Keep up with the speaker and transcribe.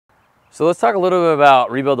So let's talk a little bit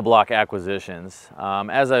about Rebuild the Block acquisitions.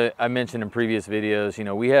 As I mentioned in previous videos,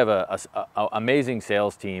 we have a amazing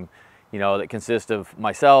sales team, that consists of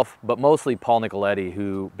myself, but mostly Paul Nicoletti,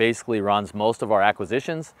 who basically runs most of our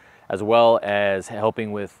acquisitions, as well as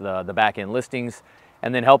helping with the back-end listings,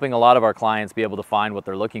 and then helping a lot of our clients be able to find what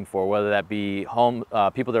they're looking for, whether that be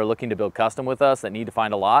people that are looking to build custom with us that need to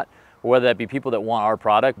find a lot, or whether that be people that want our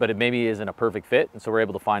product, but it maybe isn't a perfect fit, and so we're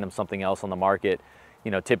able to find them something else on the market.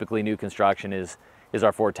 Typically new construction is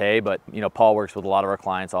our forte, but Paul works with a lot of our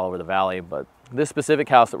clients all over the valley. But this specific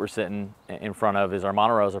house that we're sitting in front of is our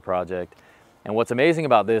Monterosa project. And what's amazing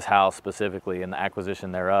about this house specifically and the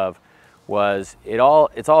acquisition thereof was it's all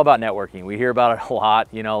about networking. We hear about it a lot,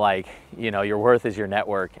 your worth is your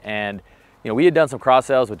network. And we had done some cross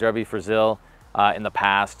sales with Debbie Frazil in the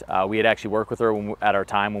past. We had actually worked with her at our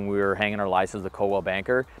time when we were hanging our license with Coldwell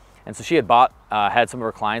Banker. And so she had had some of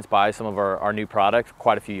her clients buy some of our new product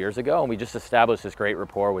quite a few years ago, and we just established this great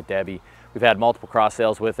rapport with Debbie. We've had multiple cross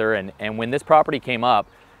sales with her, and when this property came up,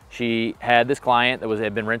 she had this client that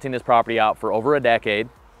had been renting this property out for over a decade,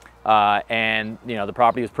 and the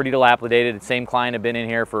property was pretty dilapidated. The same client had been in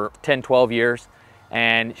here for 10, 12 years,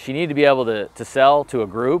 and she needed to be able to sell to a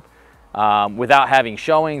group without having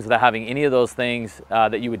showings, without having any of those things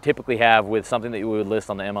that you would typically have with something that you would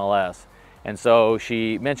list on the MLS. And so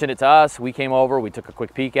she mentioned it to us. We came over, we took a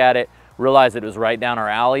quick peek at it, realized that it was right down our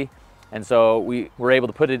alley. And so we were able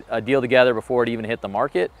to put a deal together before it even hit the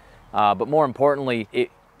market. But more importantly, it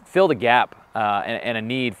filled a gap and a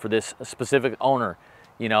need for this specific owner.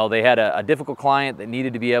 They had a difficult client that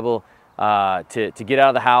needed to be able to get out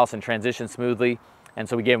of the house and transition smoothly. And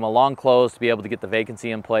so we gave them a long close to be able to get the vacancy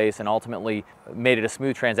in place and ultimately made it a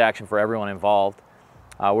smooth transaction for everyone involved.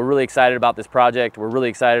 We're really excited about this project. We're really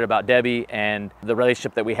excited about Debbie and the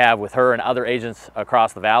relationship that we have with her and other agents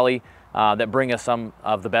across the valley that bring us some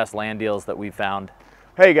of the best land deals that we've found.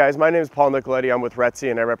 Hey guys, my name is Paul Nicoletti. I'm with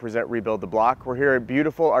Retsy and I represent Rebuild the Block. We're here at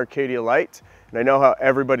beautiful Arcadia Light, and I know how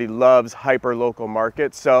everybody loves hyper-local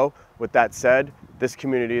markets. So with that said, this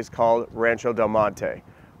community is called Rancho Del Monte.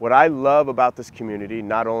 What I love about this community,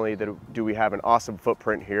 not only do we have an awesome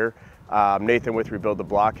footprint here, Nathan with Rebuild the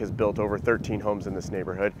Block has built over 13 homes in this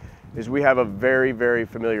neighborhood, is we have a very, very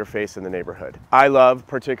familiar face in the neighborhood. I love,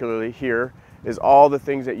 particularly here, is all the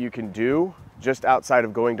things that you can do just outside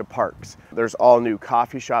of going to parks. There's all new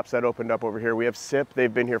coffee shops that opened up over here. We have SIP,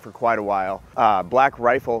 they've been here for quite a while. Black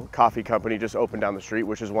Rifle Coffee Company just opened down the street,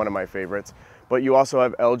 which is one of my favorites. But you also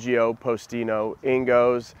have LGO, Postino,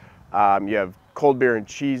 Ingo's, you have cold beer and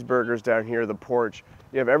cheeseburgers down here, the porch.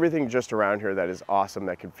 You have everything just around here that is awesome,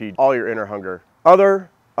 that can feed all your inner hunger. Other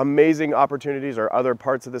amazing opportunities or other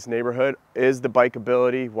parts of this neighborhood is the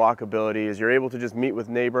bikeability, walkability, is you're able to just meet with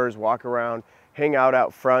neighbors, walk around, hang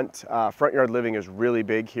out front. Front yard living is really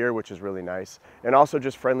big here, which is really nice. And also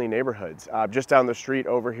just friendly neighborhoods. Just down the street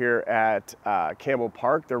over here at Campbell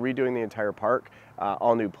Park, they're redoing the entire park,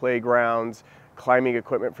 all new playgrounds, climbing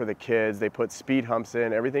equipment for the kids. They put speed humps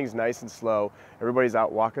in. Everything's nice and slow. Everybody's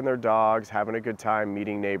out walking their dogs, having a good time,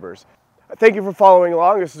 meeting neighbors. Thank you for following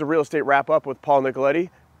along. This is a real estate wrap up with Paul Nicoletti.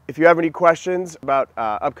 If you have any questions about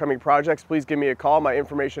upcoming projects, please give me a call. My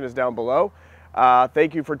information is down below.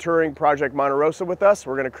 Thank you for touring Project Monterosa with us.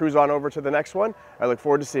 We're going to cruise on over to the next one. I look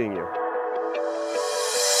forward to seeing you.